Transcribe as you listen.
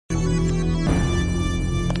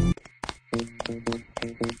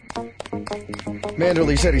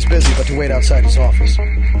Manderley said he's busy, but to wait outside his office.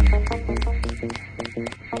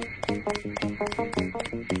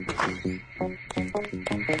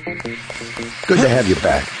 Good to have you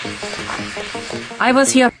back. I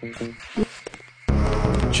was here.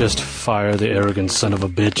 Just fire the arrogant son of a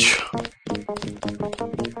bitch.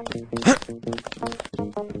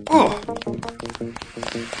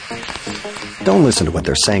 Don't listen to what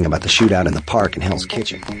they're saying about the shootout in the park and Hell's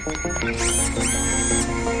Kitchen.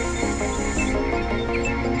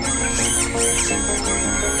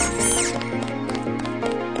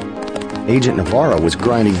 Agent Navarro was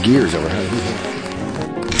grinding gears over how he...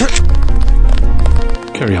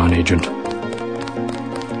 Carry on, Agent.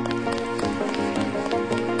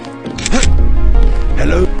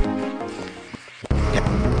 Hello?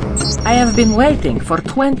 I have been waiting for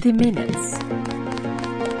 20 minutes.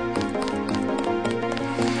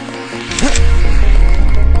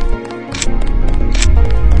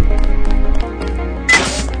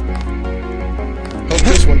 Hope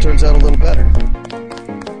this one turns out a little better.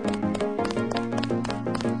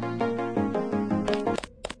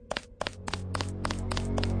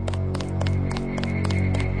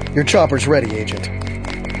 Your chopper's ready, Agent.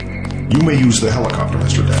 You may use the helicopter,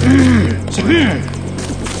 Mr. Daddy.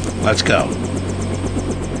 Let's go.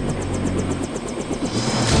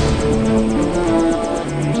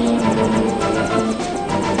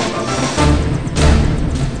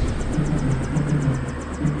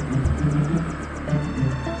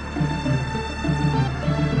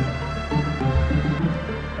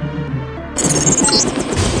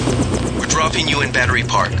 We're dropping you in Battery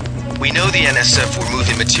Park. We know the NSF were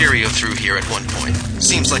moving material through here at one point.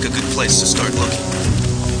 Seems like a good place to start looking.